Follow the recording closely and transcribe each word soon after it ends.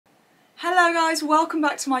Hello guys, welcome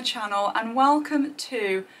back to my channel and welcome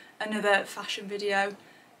to another fashion video.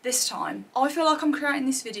 This time, I feel like I'm creating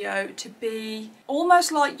this video to be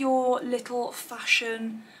almost like your little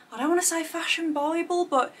fashion, I don't want to say fashion bible,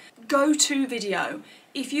 but go-to video.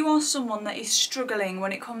 If you are someone that is struggling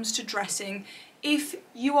when it comes to dressing, if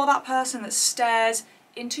you are that person that stares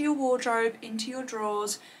into your wardrobe, into your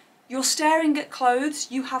drawers, you're staring at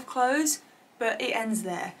clothes, you have clothes, but it ends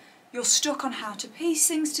there. You're stuck on how to piece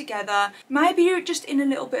things together. Maybe you're just in a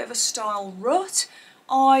little bit of a style rut.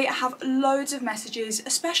 I have loads of messages,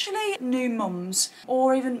 especially new mums,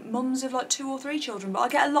 or even mums of like 2 or 3 children, but I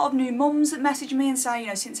get a lot of new mums that message me and say, you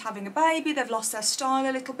know, since having a baby, they've lost their style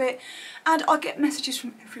a little bit. And I get messages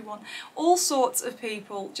from everyone, all sorts of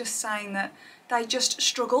people just saying that they just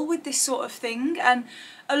struggle with this sort of thing. And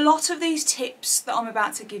a lot of these tips that I'm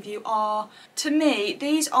about to give you are, to me,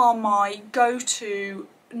 these are my go-to,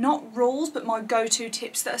 not rules, but my go-to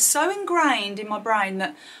tips that are so ingrained in my brain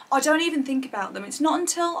that I don't even think about them. It's not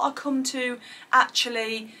until I come to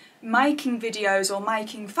actually making videos or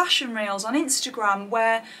making fashion reels on Instagram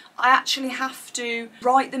where I actually have to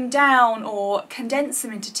write them down or condense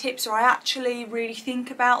them into tips, or I actually really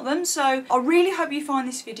think about them. So I really hope you find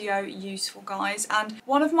this video useful, guys. And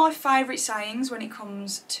one of my favourite sayings when it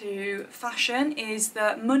comes to fashion is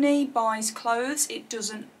that money buys clothes, it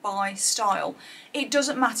doesn't buy style. It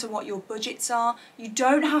doesn't matter what your budgets are. You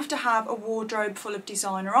don't have to have a wardrobe full of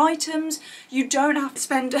designer items. You don't have to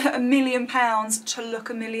spend £1 million to look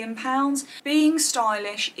 £1 million. Being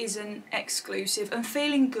stylish isn't exclusive, and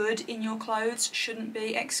feeling good in your clothes shouldn't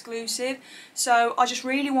be exclusive. So I just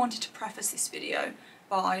really wanted to preface this video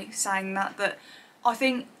by saying that I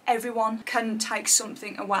think everyone can take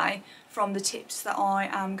something away from the tips that I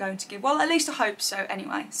am going to give. Well, at least I hope so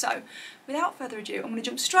anyway. So without further ado, I'm going to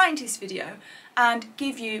jump straight into this video and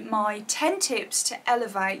give you my 10 tips to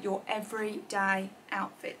elevate your everyday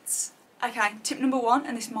outfits. Okay, tip number 1,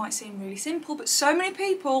 and this might seem really simple, but so many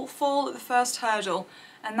people fall at the first hurdle,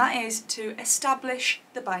 and that is to establish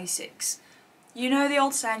the basics. You know the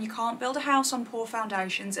old saying, you can't build a house on poor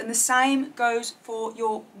foundations, and the same goes for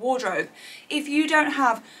your wardrobe. If you don't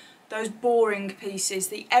have those boring pieces,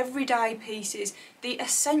 the everyday pieces, the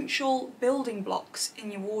essential building blocks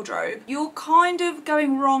in your wardrobe, you're kind of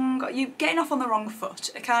going wrong, you're getting off on the wrong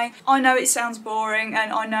foot, okay? I know it sounds boring,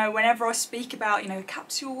 and I know whenever I speak about, you know,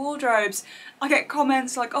 capsule wardrobes, I get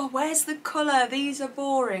comments like, oh, where's the colour? These are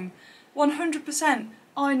boring. 100%,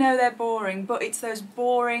 I know they're boring, but it's those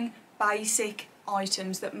boring, basic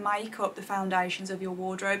items that make up the foundations of your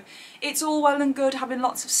wardrobe. It's all well and good having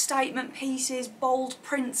lots of statement pieces, bold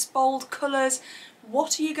prints, bold colours.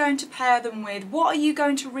 What are you going to pair them with? What are you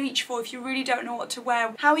going to reach for if you really don't know what to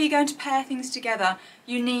wear? How are you going to pair things together?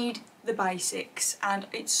 You need the basics, and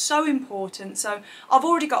it's so important. So I've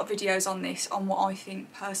already got videos on this, on what I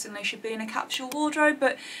think personally should be in a capsule wardrobe,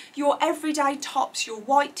 but your everyday tops, your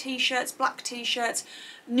white t-shirts, black t-shirts,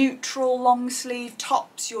 neutral long sleeve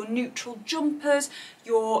tops, your neutral jumpers,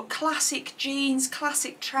 your classic jeans,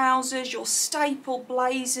 classic trousers, your staple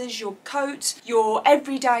blazers, your coats, your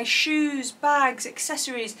everyday shoes, bags,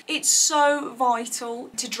 accessories. It's so vital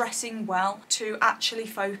to dressing well, to actually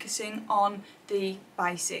focusing on the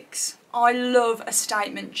basics. I love a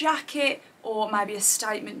statement jacket, or maybe a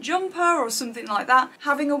statement jumper or something like that.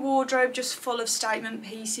 Having a wardrobe just full of statement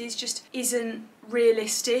pieces just isn't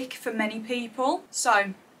realistic for many people.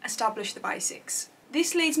 So establish the basics.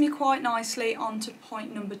 This leads me quite nicely on to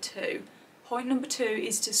point number 2. Point number 2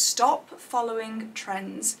 is to stop following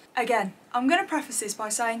trends. Again, I'm going to preface this by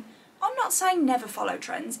saying, I'm not saying never follow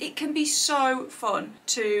trends. It can be so fun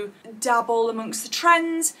to dabble amongst the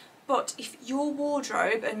trends, but if your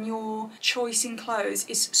wardrobe and your choice in clothes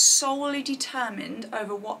is solely determined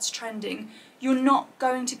over what's trending, you're not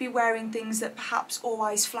going to be wearing things that perhaps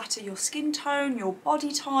always flatter your skin tone, your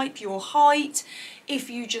body type, your height, if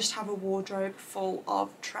you just have a wardrobe full of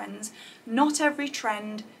trends. Not every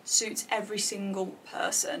trend suits every single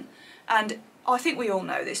person, and I think we all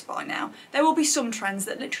know this by now. There will be some trends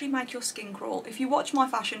that literally make your skin crawl. If you watch my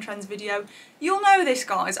fashion trends video, you'll know this,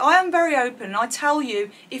 guys. I am very open, and I tell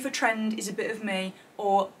you if a trend is a bit of me,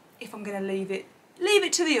 or if I'm going to leave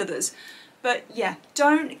it to the others. But yeah,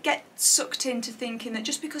 don't get sucked into thinking that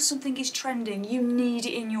just because something is trending, you need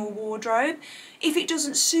it in your wardrobe. If it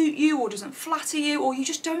doesn't suit you, or doesn't flatter you, or you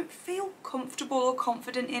just don't feel comfortable or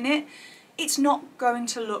confident in it, it's not going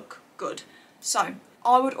to look good. So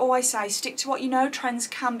I would always say stick to what you know. Trends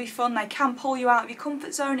can be fun, they can pull you out of your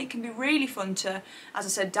comfort zone, it can be really fun to, as I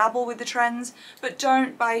said, dabble with the trends, but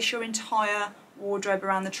don't base your entire wardrobe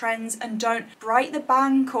around the trends and don't break the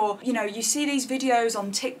bank. Or, you know, you see these videos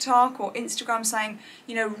on TikTok or Instagram saying,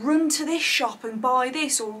 you know, run to this shop and buy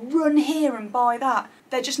this, or run here and buy that.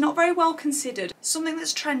 They're just not very well considered. Something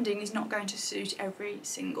that's trending is not going to suit every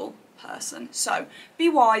single person. So be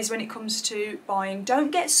wise when it comes to buying.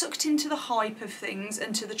 Don't get sucked into the hype of things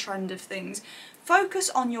and to the trend of things. Focus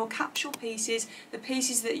on your capsule pieces, the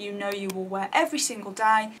pieces that you know you will wear every single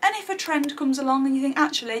day. And if a trend comes along and you think,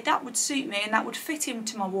 actually, that would suit me and that would fit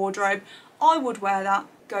into my wardrobe, I would wear that,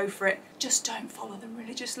 go for it. Just don't follow them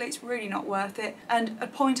religiously, it's really not worth it. And a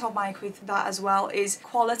point I'll make with that as well is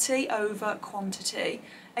quality over quantity.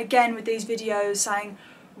 Again, with these videos saying,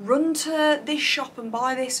 run to this shop and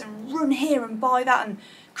buy this, and run here and buy that, and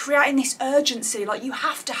creating this urgency, like you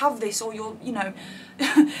have to have this or you're, you know,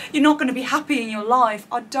 you're not going to be happy in your life.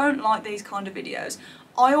 I don't like these kind of videos.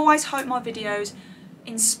 I always hope my videos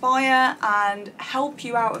inspire and help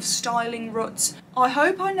you out of styling ruts. I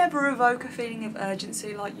hope I never evoke a feeling of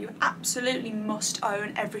urgency, like you absolutely must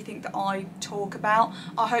own everything that I talk about.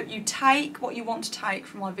 I hope you take what you want to take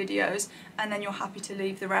from my videos and then you're happy to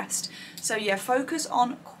leave the rest. So yeah, focus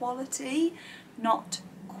on quality, not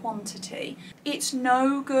quantity. It's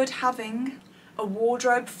no good having a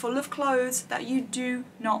wardrobe full of clothes that you do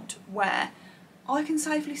not wear. I can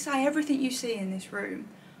safely say everything you see in this room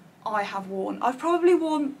I have worn. I've probably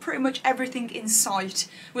worn pretty much everything in sight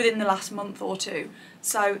within the last month or two.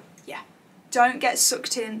 So yeah, don't get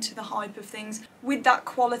sucked into the hype of things. With that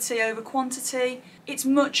quality over quantity, it's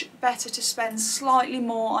much better to spend slightly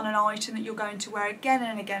more on an item that you're going to wear again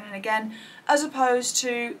and again and again, as opposed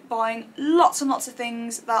to buying lots and lots of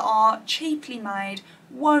things that are cheaply made,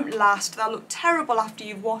 won't last, they'll look terrible after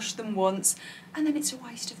you've washed them once, and then it's a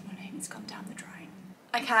waste of money and it's gone down the drain.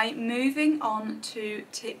 Okay, moving on to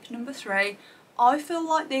tip number 3. I feel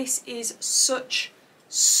like this is such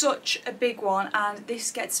a big one, and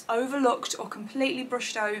this gets overlooked or completely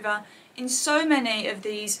brushed over in so many of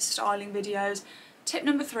these styling videos. Tip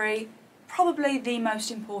number 3, probably the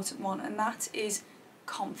most important one, and that is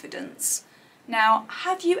confidence. Now,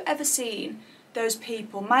 have you ever seen those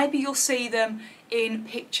people? Maybe you'll see them in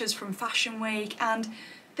pictures from Fashion Week and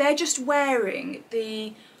they're just wearing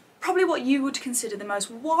probably what you would consider the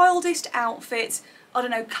most wildest outfits, I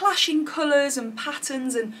don't know, clashing colours and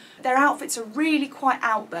patterns, and their outfits are really quite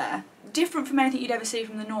out there, different from anything you'd ever see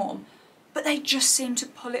from the norm, but they just seem to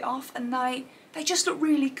pull it off and they just look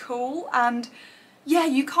really cool. And yeah,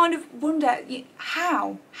 you kind of wonder,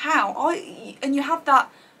 how? And you have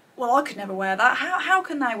that, well, I could never wear that, how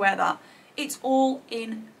can they wear that? It's all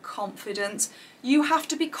in confidence. You have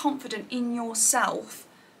to be confident in yourself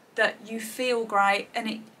that you feel great,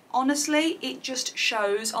 and honestly, it just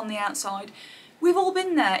shows on the outside. We've all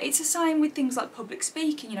been there. It's the same with things like public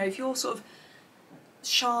speaking. You know, if you're sort of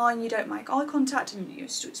shy and you don't make eye contact and you're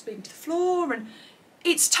speaking to the floor, and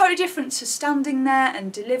it's totally different to standing there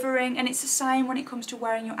and delivering. And it's the same when it comes to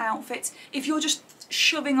wearing your outfits. If you're just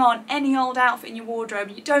shoving on any old outfit in your wardrobe,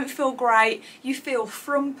 you don't feel great, you feel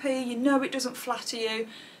frumpy, you know it doesn't flatter you,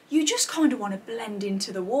 you just kind of want to blend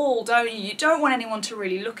into the wall, don't you? You don't want anyone to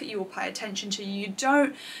really look at you or pay attention to you. You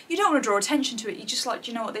don't want to draw attention to it. You just like,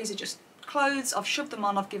 do you know what, these are just clothes, I've shoved them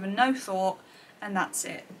on, I've given no thought, and that's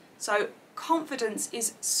it. So confidence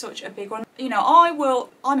is such a big one. You know,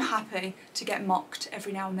 I'm happy to get mocked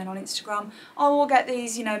every now and then on Instagram. I will get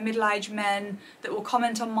these, you know, middle-aged men that will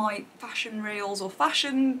comment on my fashion reels or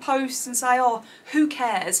fashion posts and say, oh, who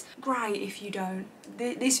cares? Great if you don't.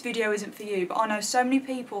 This video isn't for you, but I know so many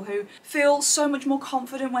people who feel so much more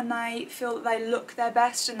confident when they feel that they look their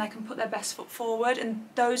best and they can put their best foot forward, and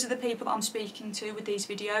those are the people that I'm speaking to with these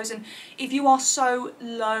videos. And if you are so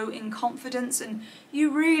low in confidence and you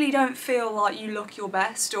really don't feel like you look your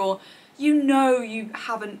best, or you know you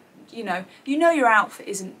haven't, you know your outfit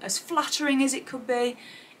isn't as flattering as it could be,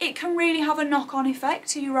 it can really have a knock-on effect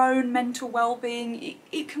to your own mental well-being.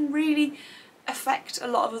 It can really affect a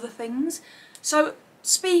lot of other things. So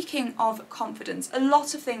speaking of confidence, a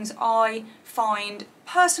lot of things I find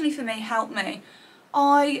personally for me help me.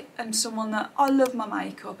 I am someone that I love my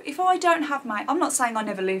makeup. If I don't have I'm not saying I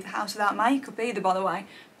never leave the house without makeup either, by the way.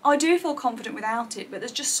 I do feel confident without it, but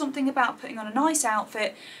there's just something about putting on a nice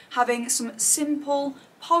outfit, having some simple,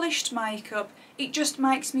 polished makeup, it just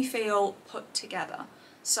makes me feel put together.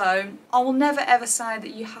 So I will never ever say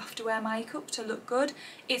that you have to wear makeup to look good.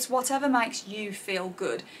 It's whatever makes you feel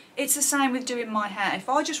good. It's the same with doing my hair. If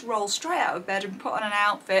I just roll straight out of bed and put on an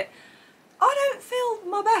outfit, I don't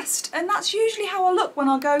feel my best. And that's usually how I look when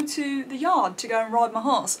I go to the yard to go and ride my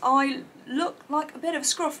horse. I look like a bit of a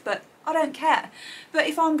scruff, but I don't care. But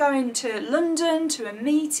if I'm going to London to a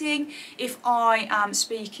meeting, if I am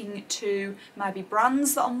speaking to maybe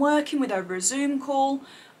brands that I'm working with over a Zoom call,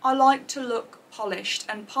 I like to look polished,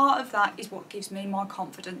 and part of that is what gives me my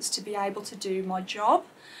confidence to be able to do my job.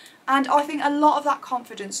 And I think a lot of that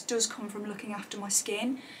confidence does come from looking after my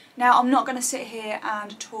skin. Now, I'm not going to sit here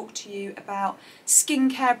and talk to you about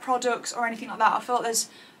skincare products or anything like that. I feel like there's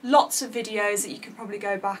lots of videos that you can probably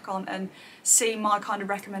go back on and see my kind of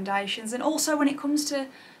recommendations. And also when it comes to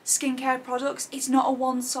skincare products, it's not a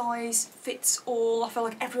one size fits all. I feel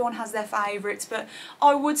like everyone has their favourites, but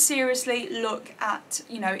I would seriously look at,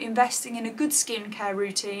 you know, investing in a good skincare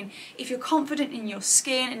routine. If you're confident in your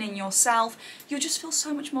skin and in yourself, you'll just feel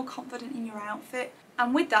so much more confident in your outfit.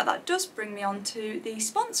 And with that, that does bring me on to the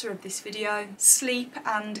sponsor of this video, Sleep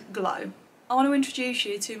and Glow. I want to introduce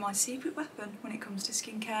you to my secret weapon when it comes to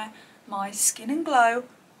skincare, my Skin and Glow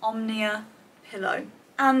Omnia pillow.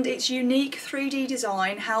 And its unique 3D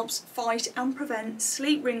design helps fight and prevent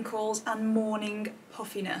sleep wrinkles and morning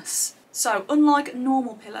puffiness. So unlike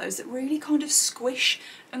normal pillows that really kind of squish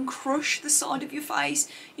and crush the side of your face,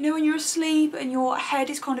 you know, when you're asleep and your head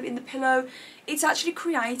is kind of in the pillow, it's actually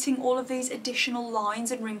creating all of these additional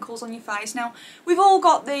lines and wrinkles on your face. Now, we've all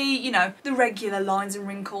got the, you know, the regular lines and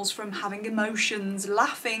wrinkles from having emotions,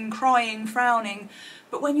 laughing, crying, frowning,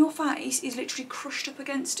 but when your face is literally crushed up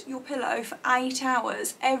against your pillow for 8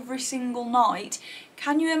 hours every single night,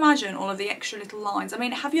 can you imagine all of the extra little lines? I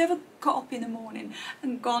mean, have you ever got up in the morning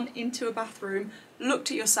and gone into a bathroom,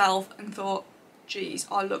 looked at yourself and thought, geez,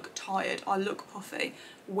 I look tired, I look puffy,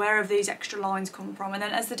 where have these extra lines come from? And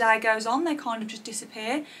then as the day goes on, they kind of just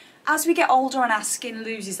disappear. As we get older and our skin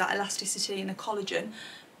loses that elasticity and the collagen,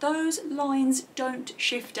 those lines don't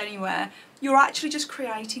shift anywhere. You're actually just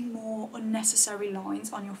creating more unnecessary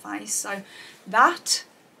lines on your face. So that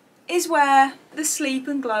is where the Sleep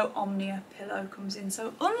and Glow Omnia pillow comes in.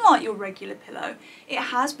 So unlike your regular pillow, it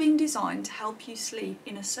has been designed to help you sleep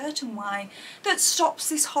in a certain way that stops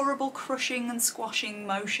this horrible crushing and squashing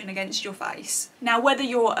motion against your face. Now, whether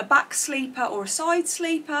you're a back sleeper or a side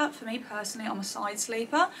sleeper, for me personally, I'm a side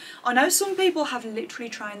sleeper. I know some people have literally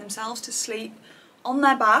trained themselves to sleep on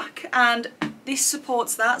their back, and this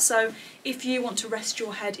supports that. So if you want to rest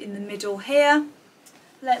your head in the middle here,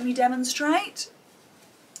 let me demonstrate,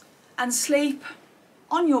 and sleep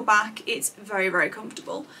on your back, it's very, very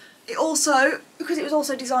comfortable. It also, because it was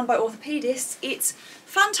also designed by orthopedists, it's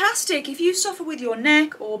fantastic if you suffer with your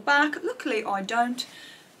neck or back. Luckily I don't,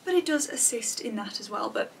 but it does assist in that as well.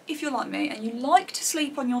 But if you're like me and you like to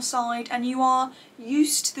sleep on your side and you are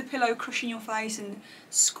used to the pillow crushing your face and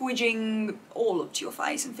squidging all up to your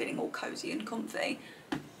face and feeling all cozy and comfy,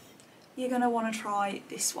 you're going to want to try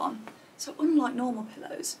this one. So unlike normal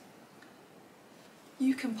pillows,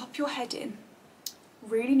 you can pop your head in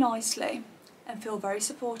really nicely and feel very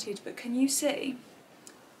supported, but can you see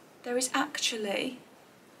there is actually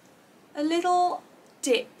a little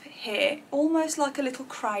dip here, almost like a little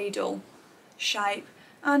cradle shape,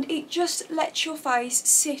 and it just lets your face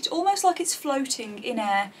sit almost like it's floating in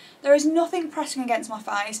air. There is nothing pressing against my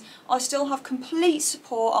face. I still have complete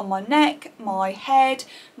support on my neck, my head,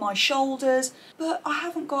 my shoulders, but I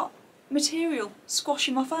haven't got material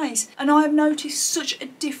squashing my face. And I have noticed such a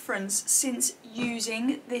difference since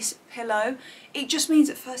using this pillow. It just means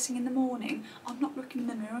that first thing in the morning, I'm not looking in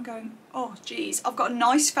the mirror and going, oh geez, I've got a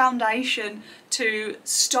nice foundation to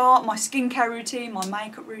start my skincare routine, my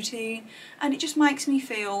makeup routine, and it just makes me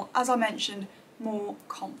feel, as I mentioned, more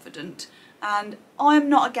confident. And I'm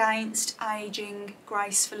not against ageing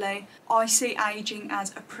gracefully. I see ageing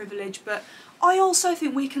as a privilege, but I also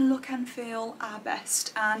think we can look and feel our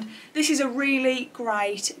best, and this is a really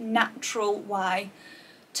great natural way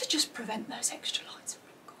to just prevent those extra lines and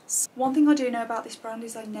wrinkles. One thing I do know about this brand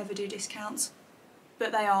is they never do discounts,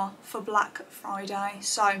 but they are for Black Friday.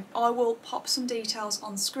 So I will pop some details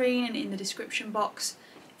on screen and in the description box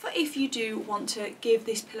for if you do want to give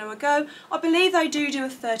this pillow a go. I believe they do a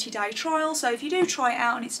 30-day trial, so if you do try it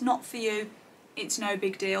out and it's not for you, it's no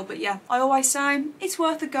big deal. But yeah, I always say it's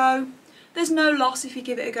worth a go. There's no loss if you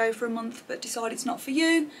give it a go for a month but decide it's not for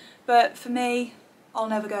you, but for me, I'll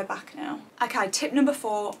never go back now. Okay, tip number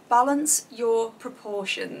 4, balance your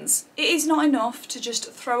proportions. It is not enough to just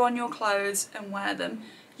throw on your clothes and wear them.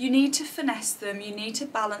 You need to finesse them, you need to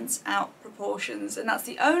balance out proportions, and that's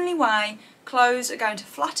the only way clothes are going to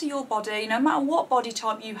flatter your body, no matter what body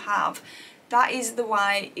type you have. That is the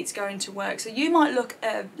way it's going to work. So you might look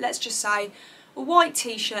at, let's just say, a white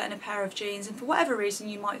t-shirt and a pair of jeans, and for whatever reason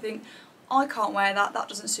you might think, I can't wear that, that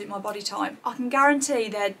doesn't suit my body type. I can guarantee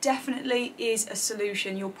there definitely is a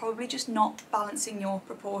solution. You're probably just not balancing your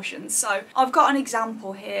proportions. So I've got an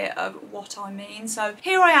example here of what I mean. So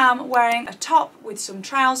here I am wearing a top with some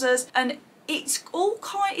trousers, and it's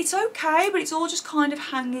okay, but it's all just kind of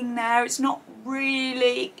hanging there. It's not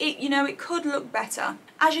really, you know, it could look better.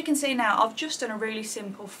 As you can see now, I've just done a really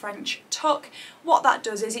simple French tuck. What that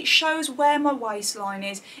does is it shows where my waistline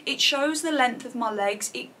is, it shows the length of my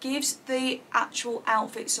legs, it gives the actual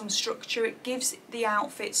outfit some structure, it gives the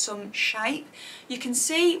outfit some shape. You can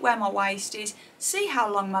see where my waist is, see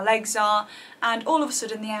how long my legs are, and all of a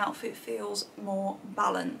sudden the outfit feels more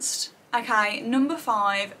balanced. Okay, number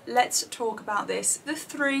 5, let's talk about this, the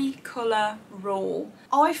 3 colour rule.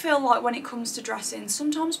 I feel like when it comes to dressing,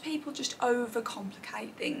 sometimes people just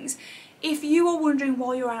overcomplicate things. If you are wondering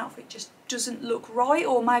why your outfit just doesn't look right,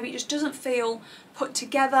 or maybe it just doesn't feel put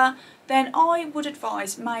together, then I would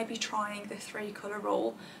advise maybe trying the 3 colour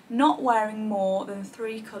rule, not wearing more than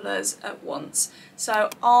 3 colours at once. So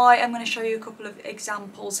I am going to show you a couple of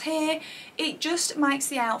examples here. It just makes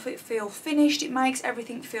the outfit feel finished, it makes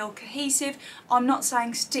everything feel cohesive. I'm not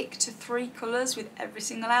saying stick to 3 colours with every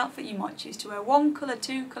single outfit. You might choose to wear 1 colour,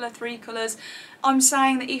 2 colour, 3 colours. I'm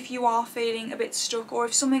saying that if you are feeling a bit stuck, or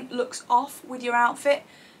if something looks off with your outfit,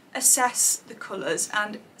 assess the colours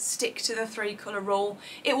and stick to the 3 colour rule.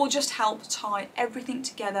 It will just help tie everything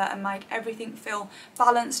together and make everything feel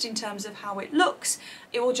balanced in terms of how it looks.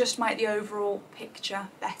 It will just make the overall picture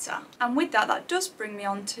better. And with that, that does bring me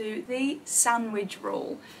on to the sandwich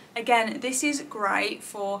rule. Again, this is great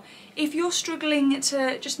for if you're struggling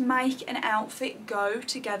to just make an outfit go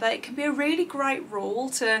together. It can be a really great rule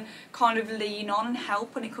to kind of lean on and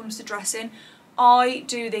help when it comes to dressing. I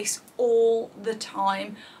do this all the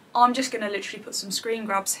time. I'm just going to literally put some screen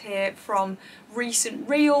grabs here from recent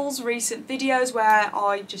reels, recent videos where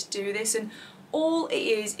I just do this, and all it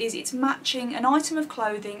is it's matching an item of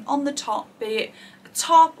clothing on the top, be it a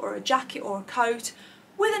top or a jacket or a coat,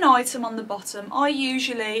 with an item on the bottom. I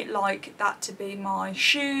usually like that to be my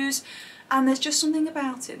shoes, and there's just something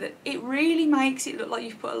about it that it really makes it look like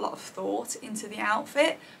you've put a lot of thought into the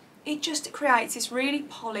outfit. It just creates this really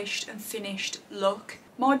polished and finished look.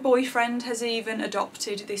 My boyfriend has even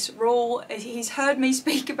adopted this rule. He's heard me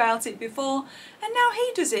speak about it before, and now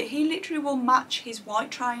he does it. He literally will match his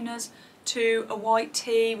white trainers to a white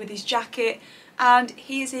tee with his jacket, and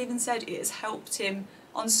he has even said it has helped him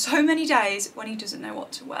on so many days when he doesn't know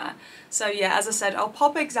what to wear. So yeah, as I said, I'll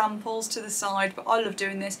pop examples to the side, but I love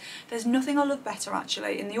doing this. There's nothing I love better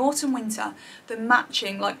actually in the autumn winter than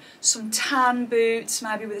matching like some tan boots,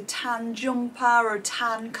 maybe with a tan jumper or a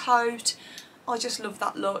tan coat. I just love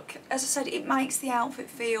that look. As I said, it makes the outfit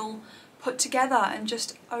feel put together and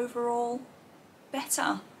just overall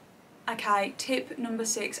better. Okay, tip number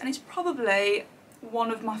 6, and it's probably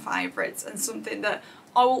one of my favourites and something that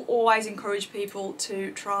I will always encourage people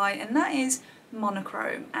to try, and that is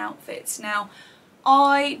monochrome outfits. Now,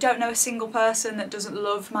 I don't know a single person that doesn't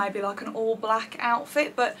love maybe like an all black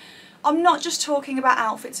outfit, but I'm not just talking about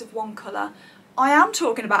outfits of one colour. I am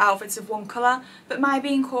talking about outfits of one colour, but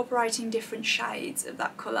maybe incorporating different shades of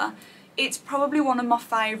that colour. It's probably one of my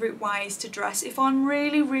favourite ways to dress. If I'm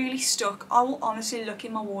really stuck, I will honestly look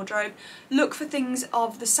in my wardrobe, look for things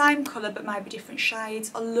of the same colour but maybe different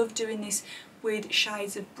shades. I love doing this with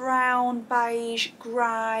shades of brown, beige,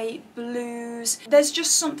 grey, blues. There's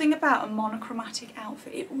just something about a monochromatic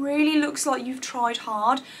outfit. It really looks like you've tried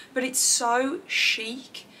hard, but it's so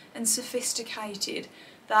chic and sophisticated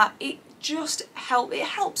that it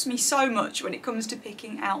helps me so much when it comes to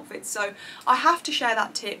picking outfits. So I have to share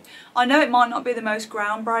that tip. I know it might not be the most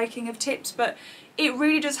groundbreaking of tips, but it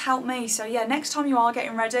really does help me. So yeah, next time you are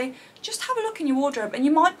getting ready, just have a look in your wardrobe, and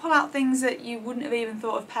you might pull out things that you wouldn't have even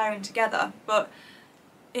thought of pairing together, but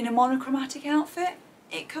in a monochromatic outfit,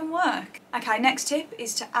 it can work. Okay, next tip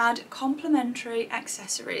is to add complementary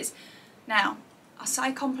accessories. Now, I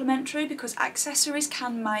say complementary because accessories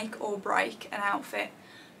can make or break an outfit.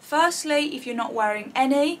 Firstly, if you're not wearing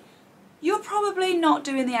any, you're probably not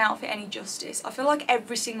doing the outfit any justice. I feel like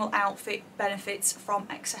every single outfit benefits from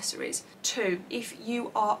accessories. 2, if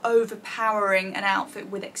you are overpowering an outfit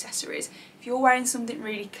with accessories. If you're wearing something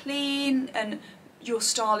really clean and your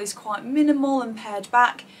style is quite minimal and pared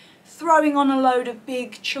back, throwing on a load of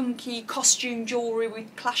big chunky costume jewellery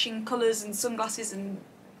with clashing colours and sunglasses and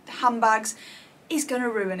handbags is going to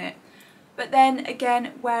ruin it. But then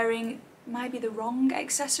again, wearing maybe the wrong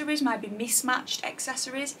accessories, maybe mismatched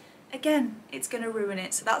accessories, again, it's going to ruin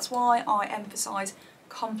it. So that's why I emphasise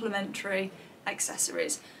complementary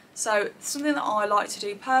accessories. So something that I like to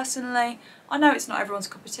do personally, I know it's not everyone's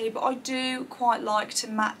cup of tea, but I do quite like to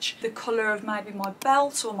match the colour of maybe my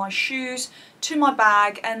belt or my shoes to my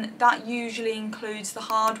bag, and that usually includes the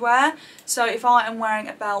hardware. So if I am wearing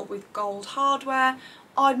a belt with gold hardware,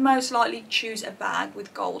 I'd most likely choose a bag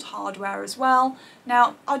with gold hardware as well.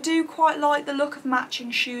 Now, I do quite like the look of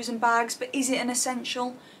matching shoes and bags, but is it an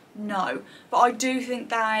essential? No. But I do think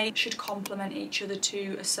they should complement each other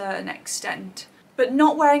to a certain extent. But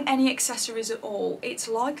not wearing any accessories at all, it's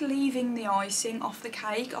like leaving the icing off the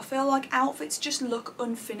cake. I feel like outfits just look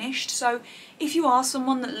unfinished. So if you are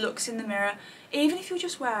someone that looks in the mirror, even if you're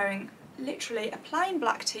just wearing literally a plain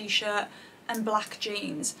black t-shirt and black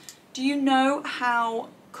jeans, do you know how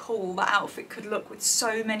cool that outfit could look with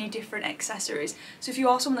so many different accessories? So if you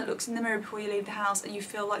are someone that looks in the mirror before you leave the house and you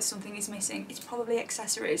feel like something is missing, it's probably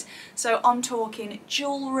accessories. So I'm talking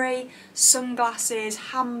jewellery, sunglasses,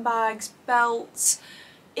 handbags, belts.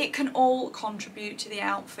 It can all contribute to the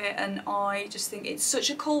outfit, and I just think it's such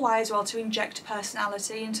a cool way as well to inject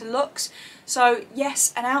personality into looks. So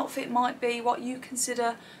yes, an outfit might be what you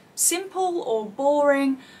consider simple or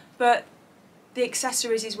boring, but the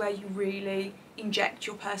accessories is where you really inject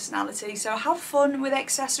your personality. So have fun with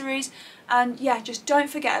accessories, and yeah, just don't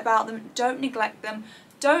forget about them, don't neglect them,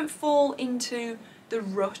 don't fall into the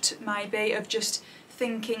rut maybe of just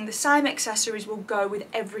thinking the same accessories will go with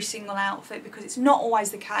every single outfit, because it's not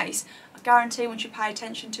always the case. I guarantee once you pay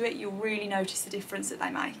attention to it, you'll really notice the difference that they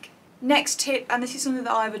make. Next tip, and this is something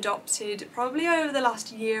that I've adopted probably over the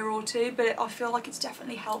last year or two, but I feel like it's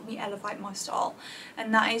definitely helped me elevate my style,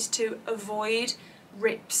 and that is to avoid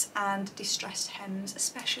rips and distressed hems,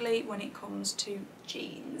 especially when it comes to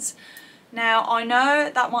jeans. Now, I know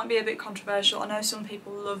that might be a bit controversial. I know some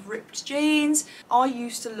people love ripped jeans. I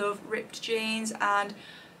used to love ripped jeans, and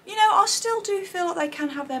you know, I still do feel like they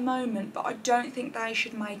can have their moment, but I don't think they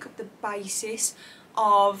should make up the basis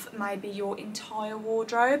of maybe your entire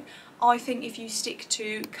wardrobe. I think if you stick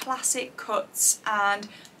to classic cuts and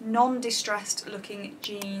non-distressed looking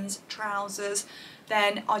jeans, trousers,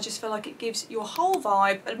 then I just feel like it gives your whole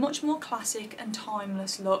vibe a much more classic and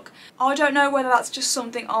timeless look. I don't know whether that's just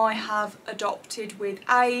something I have adopted with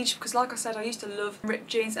age, because like I said, I used to love ripped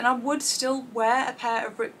jeans and I would still wear a pair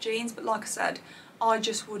of ripped jeans, but like I said, I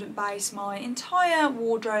just wouldn't base my entire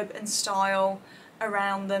wardrobe and style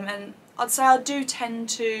around them, and I'd say I do tend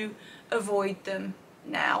to avoid them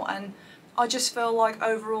now, and I just feel like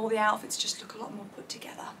overall the outfits just look a lot more put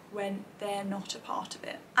together when they're not a part of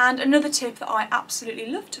it. And another tip that I absolutely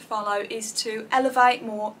love to follow is to elevate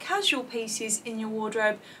more casual pieces in your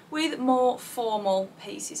wardrobe with more formal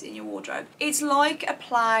pieces in your wardrobe. It's like a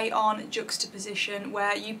play on juxtaposition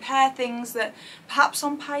where you pair things that perhaps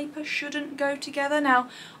on paper shouldn't go together. Now,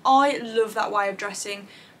 I love that way of dressing,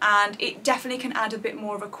 and it definitely can add a bit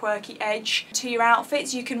more of a quirky edge to your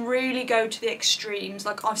outfits. You can really go to the extremes.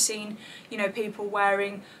 Like I've seen, you know, people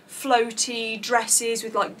wearing floaty dresses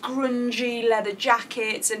with like grungy leather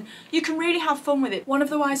jackets, and you can really have fun with it. One of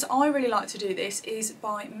the ways I really like to do this is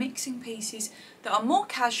by mixing pieces that are more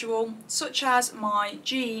casual, such as my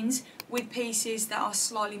jeans, with pieces that are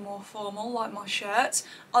slightly more formal, like my shirts.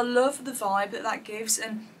 I love the vibe that that gives,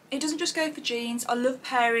 and it doesn't just go for jeans. I love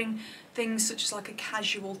pairing things such as like a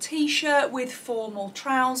casual t-shirt with formal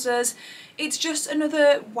trousers. It's just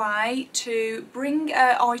another way to bring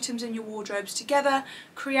items in your wardrobes together,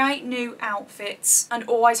 create new outfits, and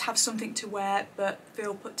always have something to wear but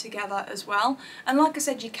feel put together as well. And like I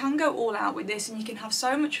said, you can go all out with this and you can have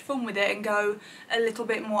so much fun with it and go a little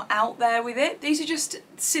bit more out there with it. These are just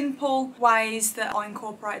simple ways that I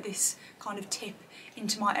incorporate this kind of tip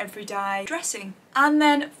into my everyday dressing. And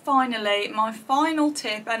then finally, my final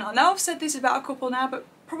tip, and I know I've said this about a couple now, but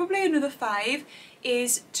probably another fave,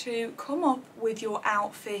 is to come up with your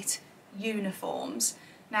outfit uniforms.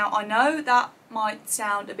 Now, I know that might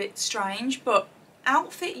sound a bit strange, but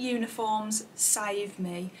outfit uniforms save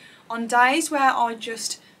me. On days where I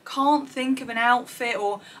just can't think of an outfit,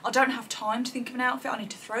 or I don't have time to think of an outfit, I need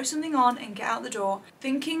to throw something on and get out the door,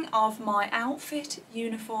 thinking of my outfit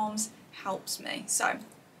uniforms helps me. So,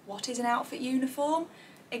 what is an outfit uniform?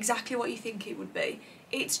 Exactly what you think it would be.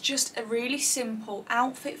 It's just a really simple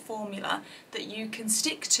outfit formula that you can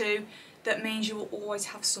stick to that means you will always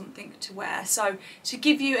have something to wear. So to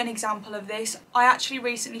give you an example of this, I actually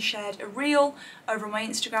recently shared a reel over on my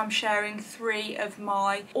Instagram sharing 3 of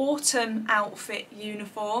my autumn outfit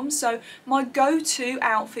uniforms. So my go-to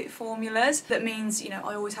outfit formulas, that means, you know,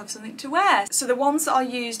 I always have something to wear. So the ones that I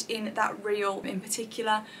used in that reel in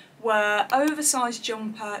particular were oversized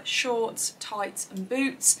jumper, shorts, tights and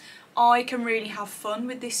boots. I can really have fun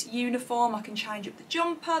with this uniform. I can change up the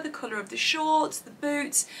jumper, the colour of the shorts, the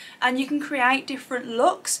boots, and you can create different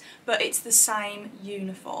looks, but it's the same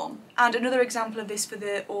uniform. And another example of this for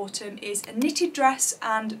the autumn is a knitted dress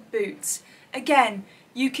and boots. Again,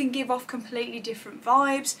 you can give off completely different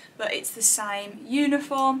vibes, but it's the same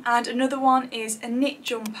uniform. And another one is a knit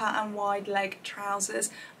jumper and wide leg trousers.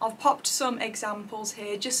 I've popped some examples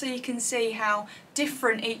here just so you can see how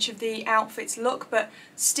different each of the outfits look, but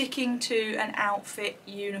sticking to an outfit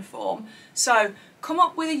uniform. So come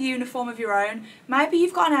up with a uniform of your own. Maybe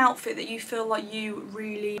you've got an outfit that you feel like you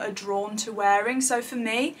really are drawn to wearing. So for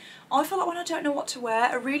me, I feel like when I don't know what to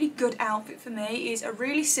wear, a really good outfit for me is a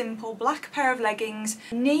really simple black pair of leggings,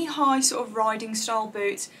 knee-high sort of riding style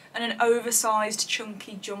boots, and an oversized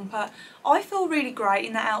chunky jumper. I feel really great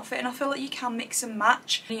in that outfit, and I feel like you can mix and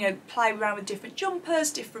match, you know, play around with different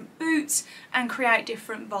jumpers, different boots, and create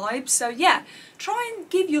different vibes. So yeah, try and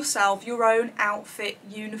give yourself your own outfit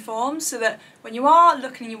uniform so that when you are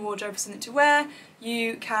looking in your wardrobe for something to wear,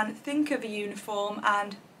 you can think of a uniform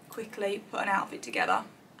and quickly put an outfit together.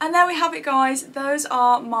 And there we have it, guys. Those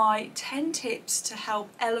are my 10 tips to help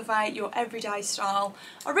elevate your everyday style.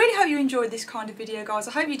 I really hope you enjoyed this kind of video, guys.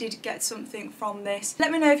 I hope you did get something from this. Let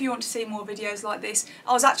me know if you want to see more videos like this.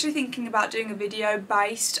 I was actually thinking about doing a video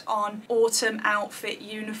based on autumn outfit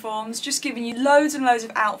uniforms, just giving you loads and loads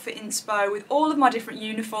of outfit inspo with all of my different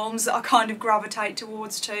uniforms that I kind of gravitate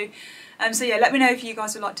towards too. So yeah, let me know if you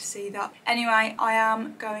guys would like to see that. Anyway, I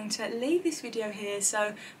am going to leave this video here,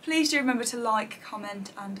 so please do remember to like,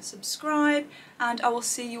 comment and subscribe, and I will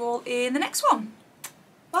see you all in the next one.